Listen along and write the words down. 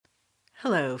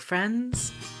Hello,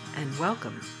 friends, and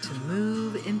welcome to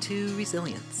Move into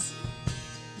Resilience.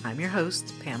 I'm your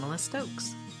host, Pamela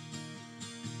Stokes.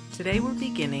 Today we're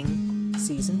beginning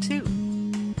Season 2.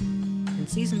 In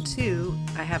Season 2,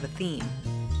 I have a theme.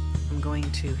 I'm going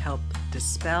to help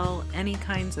dispel any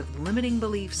kinds of limiting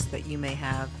beliefs that you may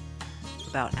have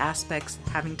about aspects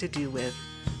having to do with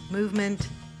movement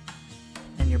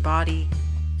and your body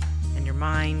and your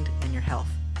mind and your health.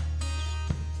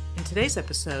 In today's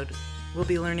episode, we'll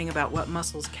be learning about what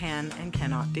muscles can and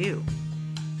cannot do,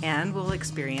 and we'll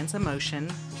experience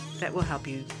emotion that will help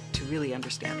you to really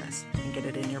understand this and get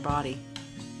it in your body.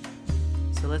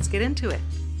 So let's get into it.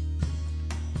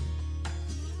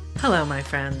 Hello, my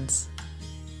friends.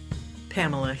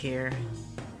 Pamela here.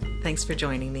 Thanks for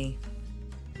joining me.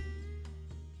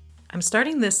 I'm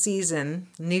starting this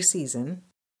new season,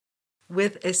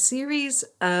 with a series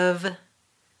of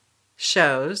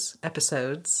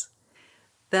episodes,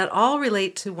 that all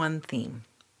relate to one theme.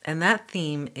 And that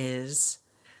theme is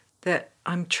that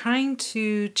I'm trying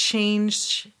to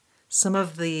change some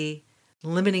of the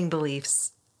limiting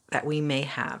beliefs that we may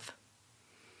have.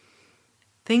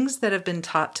 Things that have been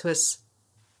taught to us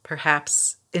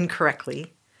perhaps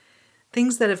incorrectly,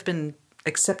 things that have been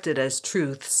accepted as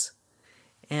truths,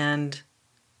 and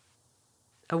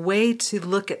a way to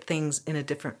look at things in a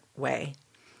different way.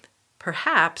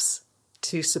 Perhaps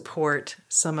to support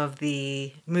some of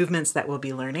the movements that we'll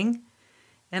be learning,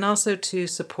 and also to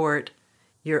support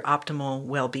your optimal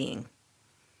well-being.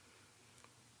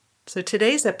 So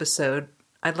today's episode,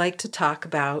 I'd like to talk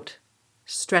about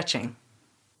stretching.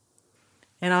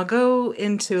 And I'll go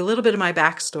into a little bit of my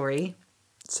backstory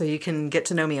so you can get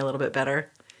to know me a little bit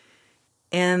better.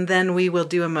 And then we will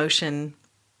do a motion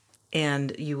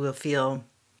and you will feel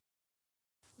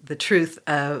the truth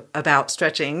about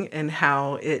stretching and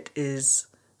how it is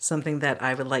something that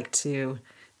I would like to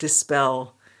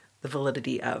dispel the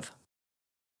validity of.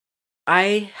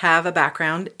 I have a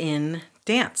background in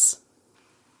dance.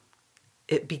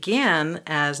 It began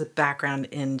as a background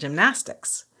in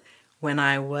gymnastics. When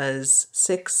I was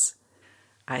 6,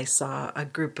 I saw a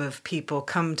group of people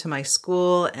come to my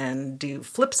school and do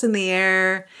flips in the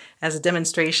air as a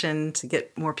demonstration to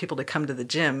get more people to come to the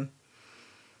gym.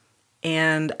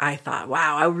 And I thought,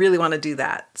 wow, I really want to do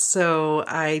that. So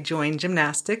I joined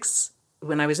gymnastics.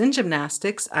 When I was in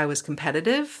gymnastics, I was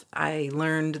competitive. I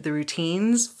learned the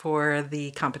routines for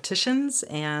the competitions,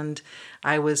 and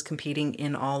I was competing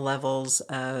in all levels,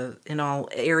 in all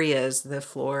areas, the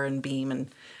floor and beam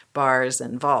and bars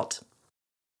and vault.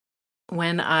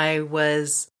 When I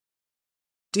was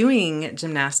doing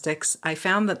gymnastics, I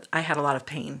found that I had a lot of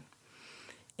pain.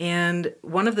 And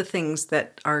one of the things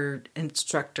that our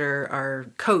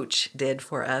coach did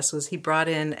for us was he brought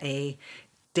in a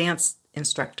dance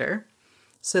instructor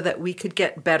so that we could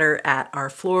get better at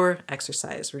our floor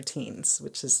exercise routines,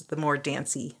 which is the more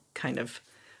dancey kind of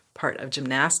part of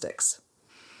gymnastics.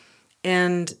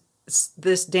 And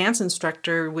this dance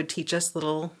instructor would teach us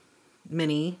little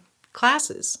mini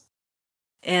classes.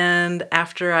 And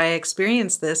after I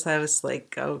experienced this, I was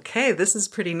like, okay, this is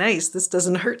pretty nice. This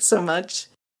doesn't hurt so much.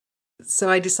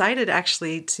 So I decided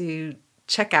actually to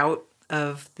check out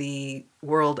of the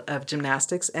world of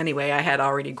gymnastics. Anyway, I had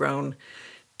already grown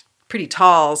pretty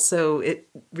tall, so it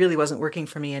really wasn't working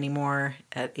for me anymore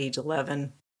at age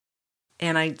 11.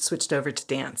 And I switched over to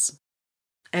dance.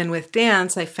 And with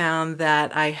dance, I found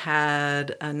that I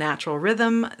had a natural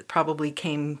rhythm. It probably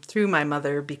came through my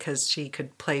mother because she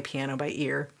could play piano by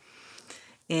ear.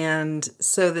 And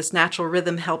so this natural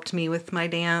rhythm helped me with my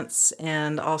dance,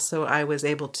 and also I was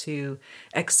able to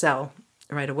excel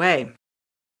right away.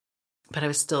 But I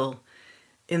was still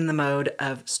in the mode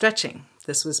of stretching.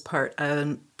 This was part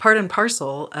and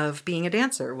parcel of being a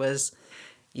dancer, was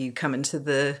you come into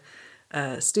the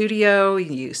studio,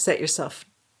 you set yourself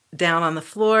down on the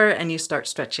floor, and you start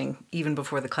stretching even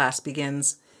before the class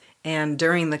begins. And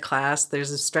during the class,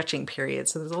 there's a stretching period.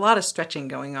 So there's a lot of stretching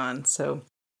going on. So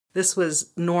this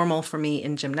was normal for me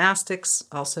in gymnastics,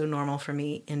 also normal for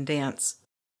me in dance.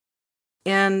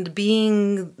 And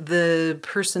being the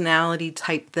personality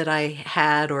type that I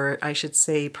had, or I should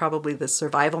say probably the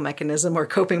survival mechanism or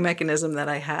coping mechanism that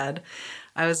I had,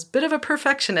 I was a bit of a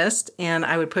perfectionist, and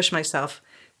I would push myself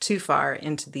too far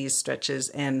into these stretches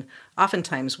and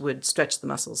oftentimes would stretch the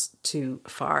muscles too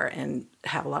far and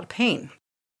have a lot of pain.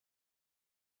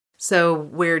 So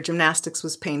where gymnastics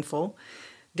was painful,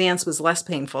 dance was less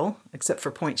painful, except for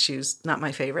point shoes, not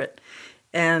my favorite.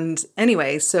 And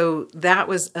anyway, so that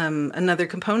was another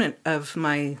component of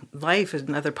my life.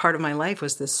 Another part of my life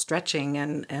was this stretching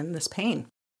and this pain.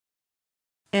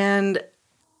 And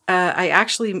I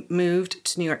actually moved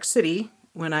to New York City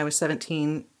when I was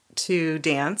 17 to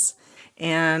dance,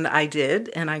 and I did,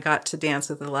 and I got to dance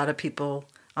with a lot of people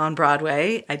on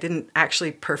Broadway. I didn't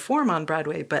actually perform on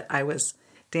Broadway, but I was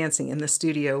dancing in the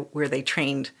studio where they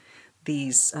trained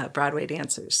these Broadway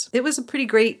dancers. It was a pretty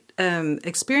great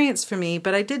experience for me,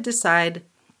 but I did decide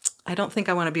I don't think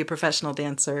I want to be a professional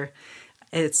dancer.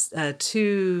 It's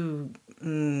too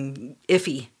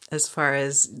iffy as far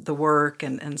as the work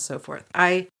and so forth.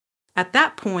 I, at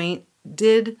that point,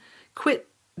 did quit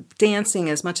dancing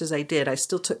as much as I did. I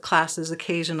still took classes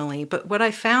occasionally, but what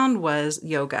I found was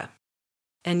yoga.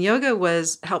 And yoga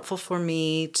was helpful for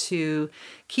me to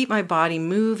keep my body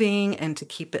moving and to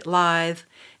keep it lithe,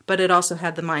 but it also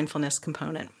had the mindfulness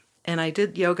component. And I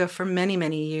did yoga for many,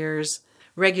 many years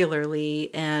regularly,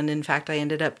 and in fact, I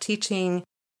ended up teaching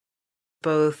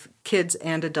both kids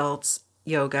and adults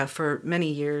yoga for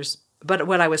many years. But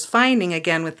what I was finding,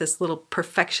 again, with this little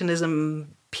perfectionism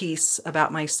piece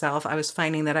about myself, I was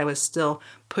finding that I was still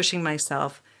pushing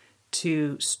myself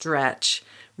to stretch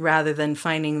rather than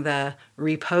finding the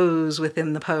repose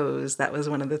within the pose. That was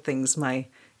one of the things my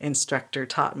instructor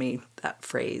taught me, that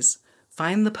phrase.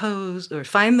 Find the pose, or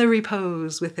find the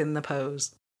repose within the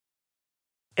pose.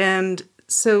 And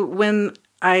so when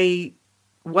I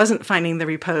wasn't finding the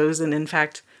repose and in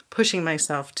fact pushing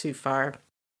myself too far,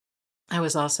 I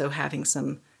was also having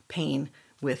some pain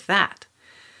with that.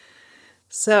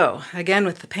 So again,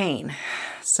 with the pain.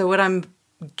 So what I'm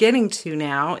getting to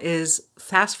now is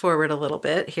fast forward a little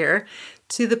bit here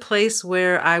to the place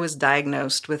where I was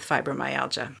diagnosed with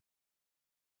fibromyalgia.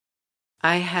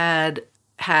 I had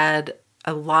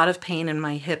a lot of pain in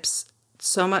my hips,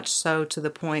 so much so to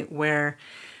the point where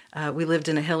we lived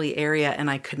in a hilly area and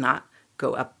I could not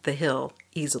go up the hill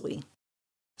easily.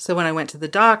 So when I went to the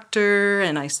doctor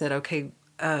and I said, okay,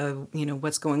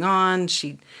 what's going on?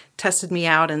 She tested me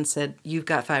out and said, you've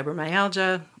got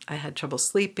fibromyalgia. I had trouble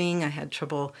sleeping. I had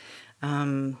trouble,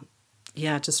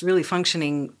 just really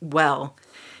functioning well.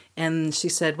 And she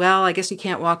said, well, I guess you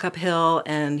can't walk uphill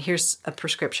and here's a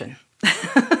prescription.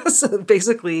 So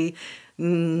basically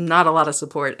not a lot of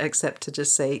support except to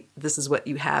just say, this is what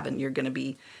you have and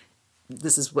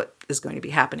this is what is going to be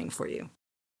happening for you.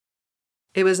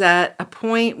 It was at a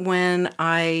point when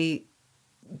I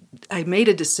made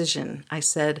a decision. I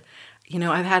said,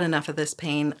 I've had enough of this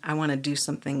pain. I want to do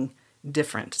something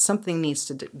different. Something needs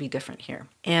to be different here.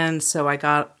 And so I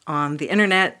got on the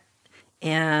internet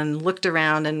and looked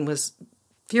around and was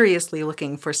furiously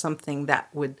looking for something that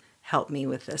would help me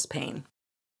with this pain.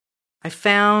 I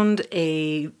found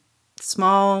a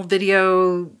small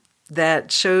video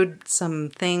that showed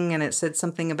something and it said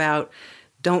something about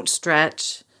don't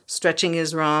stretch. Stretching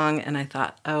is wrong. And I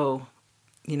thought,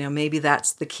 maybe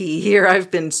that's the key here. I've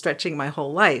been stretching my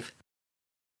whole life.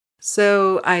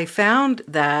 So I found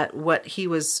that what he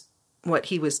was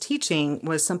teaching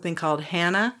was something called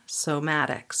HANA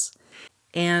Somatics.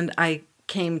 And I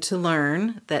came to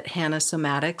learn that HANA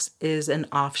Somatics is an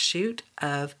offshoot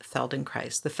of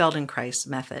Feldenkrais, the Feldenkrais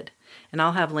method. And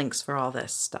I'll have links for all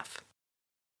this stuff.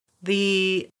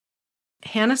 The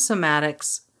HANA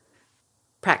Somatics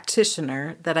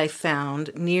practitioner that I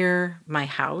found near my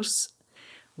house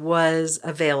was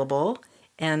available.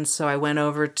 And so I went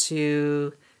over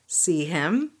to see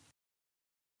him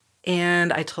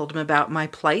and I told him about my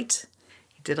plight.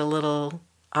 He did a little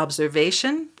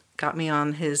observation, got me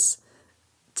on his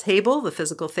table, the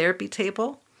physical therapy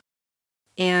table,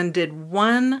 and did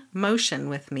one motion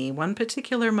with me, one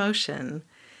particular motion,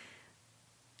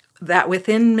 that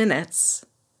within minutes,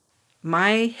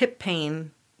 my hip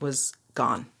pain was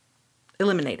gone,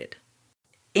 eliminated.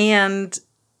 And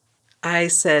I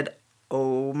said,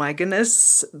 oh my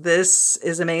goodness, this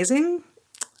is amazing.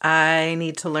 I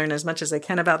need to learn as much as I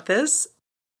can about this.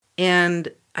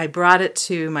 And I brought it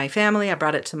to my family. I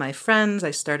brought it to my friends.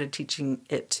 I started teaching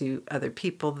it to other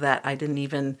people that I didn't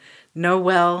even know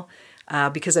well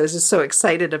because I was just so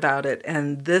excited about it.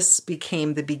 And this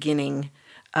became the beginning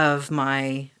of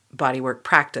my bodywork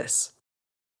practice,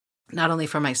 not only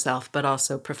for myself, but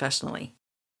also professionally.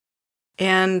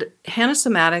 And HANA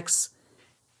Somatics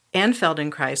and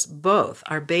Feldenkrais both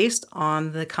are based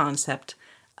on the concept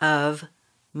of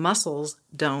muscles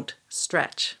don't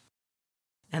stretch.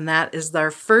 And that is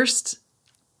our first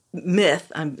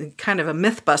myth. I'm kind of a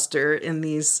myth buster in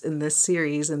this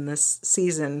series, in this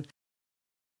season,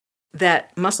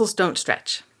 that muscles don't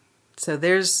stretch. So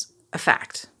there's a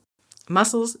fact.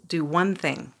 Muscles do one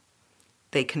thing.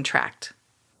 They contract.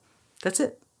 That's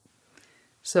it.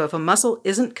 So if a muscle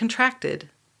isn't contracted,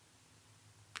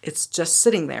 it's just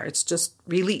sitting there. It's just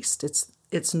released.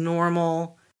 It's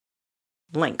normal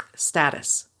length,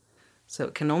 status. So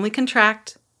it can only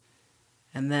contract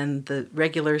And then the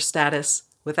regular status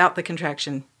without the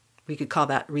contraction, we could call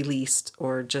that released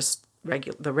or just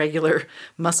the regular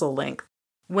muscle length.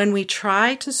 When we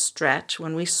try to stretch,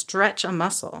 when we stretch a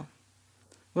muscle,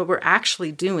 what we're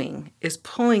actually doing is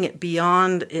pulling it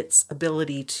beyond its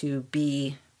ability to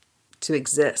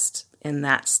exist in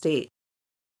that state.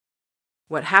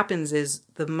 What happens is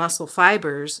the muscle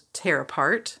fibers tear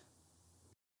apart.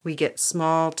 We get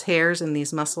small tears in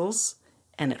these muscles,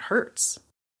 and it hurts.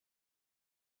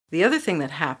 The other thing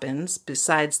that happens,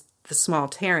 besides the small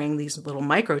tearing, these little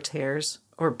micro tears,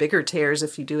 or bigger tears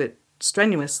if you do it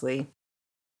strenuously,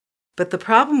 but the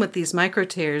problem with these micro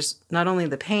tears, not only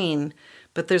the pain,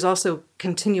 but there's also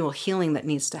continual healing that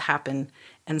needs to happen,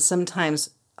 and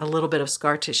sometimes a little bit of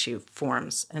scar tissue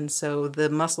forms. And so the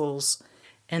muscles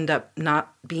end up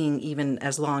not being even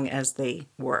as long as they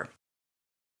were.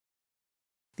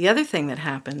 The other thing that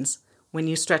happens when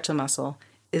you stretch a muscle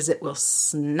is it will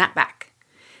snap back.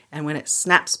 And when it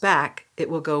snaps back, it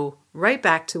will go right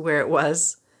back to where it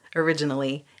was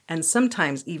originally, and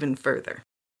sometimes even further.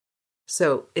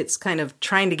 So it's kind of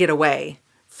trying to get away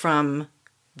from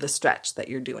the stretch that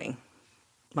you're doing.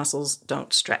 Muscles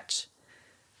don't stretch.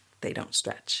 They don't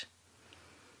stretch.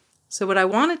 So what I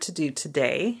wanted to do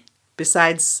today,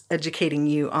 besides educating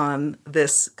you on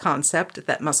this concept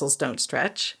that muscles don't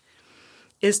stretch,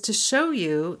 is to show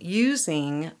you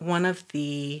using one of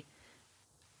the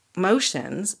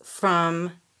motions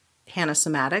from Hanna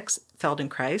Somatics,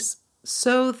 Feldenkrais,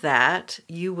 so that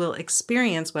you will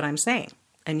experience what I'm saying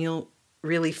and you'll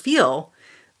really feel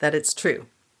that it's true.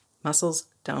 Muscles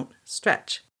don't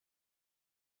stretch.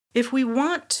 If we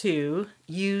want to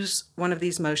use one of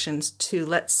these motions to,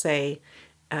 let's say,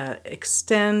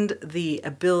 extend the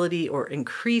ability or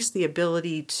increase the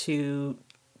ability to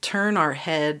turn our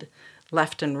head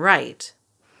left and right,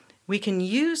 we can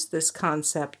use this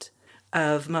concept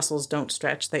of muscles don't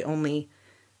stretch, they only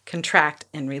contract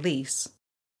and release.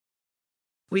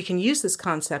 We can use this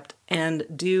concept and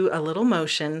do a little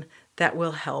motion that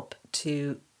will help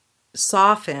to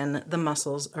soften the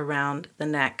muscles around the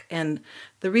neck. And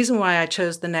the reason why I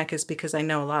chose the neck is because I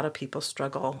know a lot of people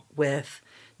struggle with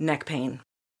neck pain.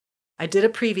 I did a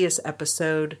previous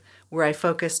episode where I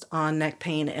focused on neck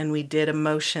pain and we did a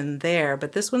motion there,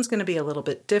 but this one's going to be a little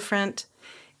bit different.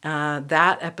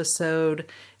 That episode,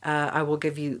 I will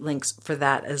give you links for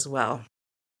that as well.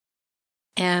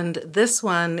 And this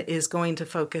one is going to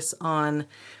focus on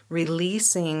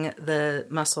releasing the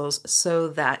muscles so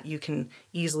that you can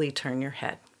easily turn your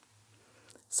head.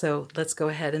 So let's go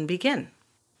ahead and begin.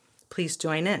 Please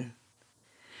join in.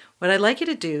 What I'd like you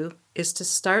to do is to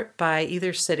start by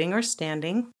either sitting or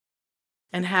standing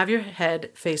and have your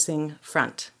head facing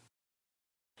front.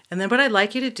 And then what I'd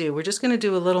like you to do, we're just going to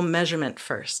do a little measurement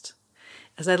first.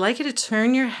 As I'd like you to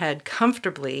turn your head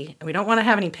comfortably, and we don't want to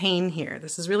have any pain here.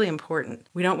 This is really important.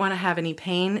 We don't want to have any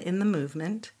pain in the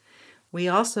movement. We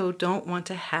also don't want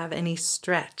to have any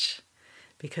stretch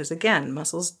because, again,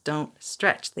 muscles don't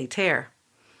stretch, they tear.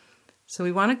 So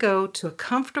we want to go to a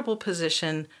comfortable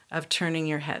position of turning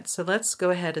your head. So let's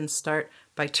go ahead and start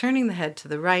by turning the head to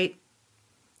the right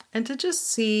and to just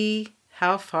see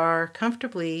how far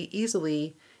comfortably,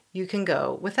 easily you can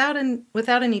go without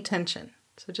any tension.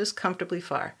 So just comfortably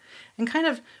far. And kind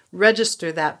of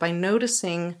register that by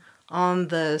noticing on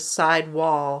the side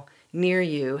wall near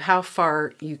you how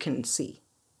far you can see.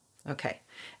 Okay.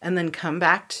 And then come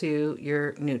back to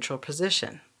your neutral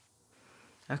position.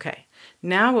 Okay.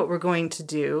 Now what we're going to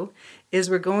do is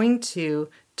we're going to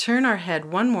turn our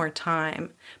head one more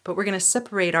time, but we're going to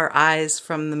separate our eyes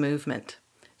from the movement.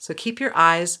 So keep your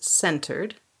eyes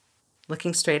centered,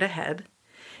 looking straight ahead.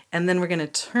 And then we're going to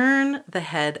turn the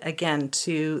head again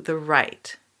to the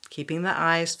right, keeping the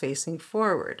eyes facing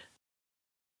forward.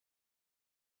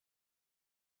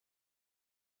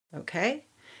 Okay,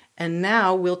 and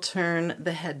now we'll turn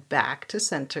the head back to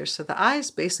center. So the eyes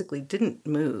basically didn't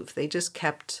move. They just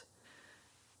kept,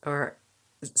 or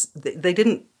they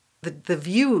didn't, the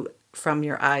view from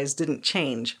your eyes didn't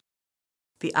change.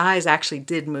 The eyes actually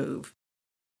did move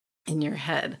in your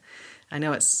head. I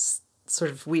know it's sort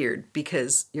of weird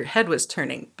because your head was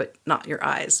turning, but not your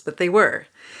eyes, but they were.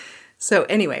 So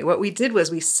anyway, what we did was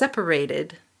we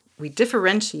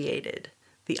differentiated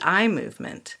the eye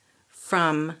movement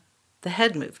from the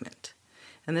head movement.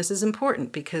 And this is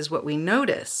important because what we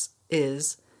notice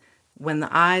is when the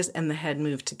eyes and the head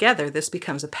move together, this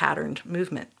becomes a patterned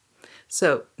movement.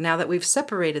 So now that we've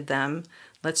separated them,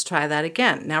 let's try that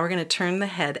again. Now we're going to turn the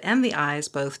head and the eyes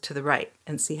both to the right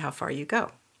and see how far you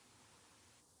go.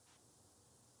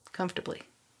 Comfortably.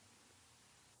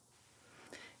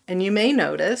 And you may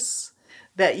notice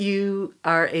that you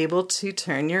are able to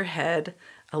turn your head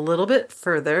a little bit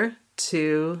further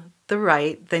to the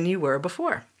right than you were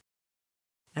before.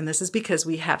 And this is because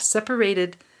we have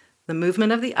separated the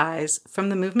movement of the eyes from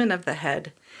the movement of the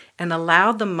head and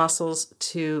allowed the muscles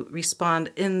to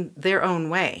respond in their own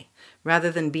way,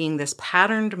 rather than being this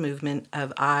patterned movement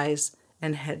of eyes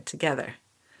and head together.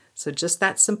 So just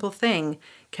that simple thing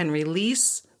can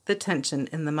release the tension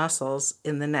in the muscles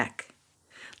in the neck.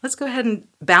 Let's go ahead and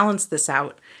balance this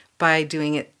out by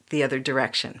doing it the other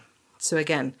direction. So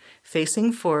again,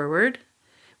 facing forward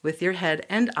with your head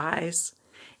and eyes,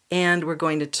 and we're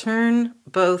going to turn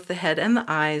both the head and the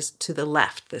eyes to the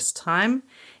left this time,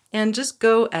 and just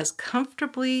go as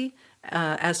comfortably,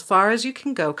 as far as you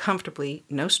can go comfortably,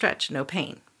 no stretch, no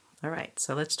pain. All right,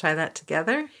 so let's try that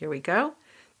together. Here we go.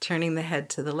 Turning the head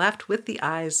to the left with the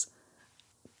eyes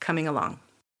coming along.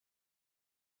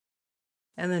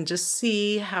 And then just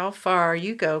see how far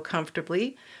you go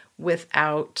comfortably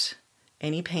without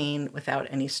any pain, without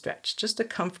any stretch, just a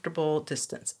comfortable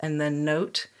distance. And then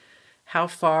note how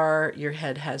far your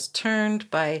head has turned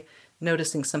by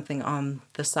noticing something on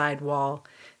the side wall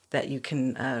that you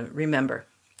can remember.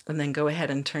 And then go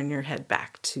ahead and turn your head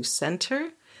back to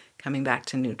center, coming back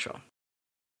to neutral.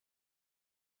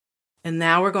 And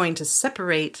now we're going to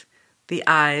separate the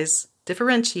eyes,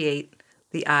 differentiate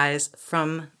the eyes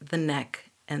from the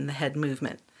neck and the head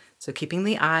movement. So keeping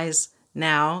the eyes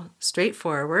now straight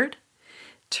forward,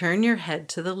 turn your head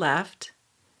to the left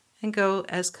and go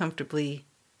as comfortably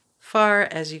far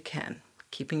as you can,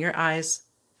 keeping your eyes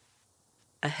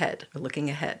ahead or looking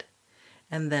ahead.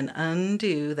 And then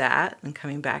undo that and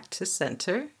coming back to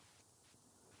center.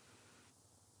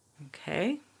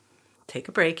 Okay, take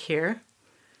a break here.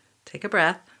 Take a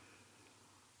breath.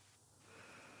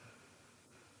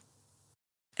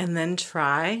 And then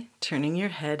try turning your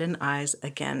head and eyes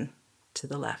again to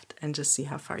the left and just see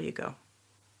how far you go.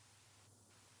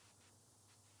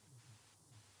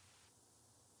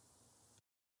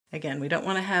 Again, we don't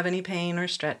want to have any pain or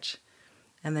stretch,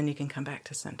 and then you can come back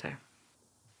to center.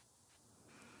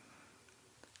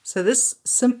 So this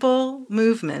simple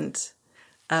movement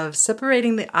of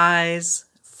separating the eyes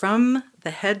from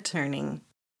the head turning,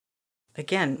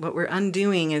 again, what we're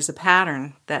undoing is a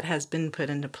pattern that has been put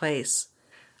into place.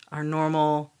 Our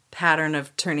normal pattern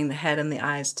of turning the head and the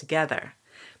eyes together.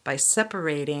 By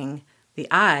separating the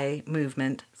eye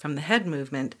movement from the head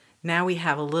movement, now we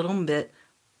have a little bit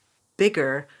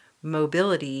bigger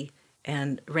mobility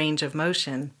and range of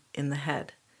motion in the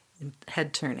head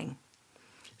turning.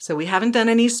 So we haven't done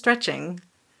any stretching.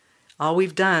 All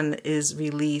we've done is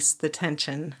release the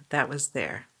tension that was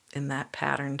there in that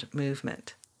patterned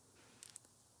movement.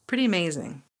 Pretty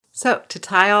amazing. So to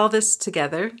tie all this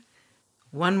together,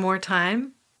 one more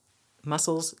time,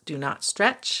 muscles do not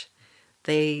stretch.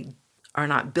 They are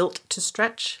not built to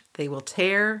stretch. They will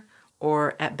tear,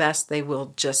 or at best, they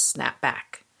will just snap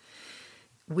back.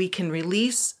 We can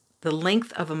release the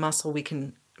length of a muscle. We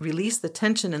can release the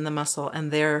tension in the muscle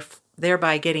and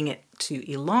thereby getting it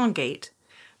to elongate,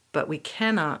 but we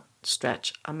cannot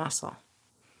stretch a muscle.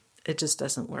 It just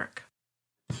doesn't work.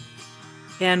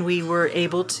 And we were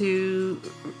able to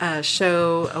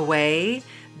show a way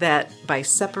that by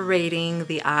separating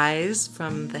the eyes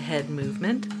from the head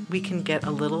movement, we can get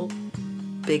a little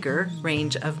bigger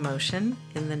range of motion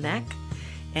in the neck.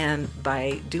 And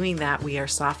by doing that, we are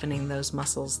softening those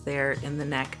muscles there in the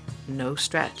neck. No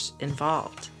stretch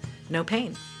involved, no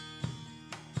pain.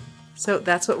 So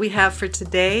that's what we have for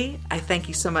today. I thank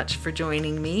you so much for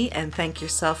joining me, and thank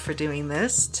yourself for doing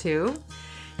this too.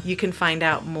 You can find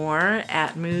out more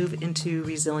at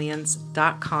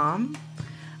moveintoresilience.com.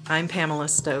 I'm Pamela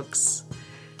Stokes.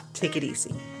 Take it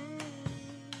easy.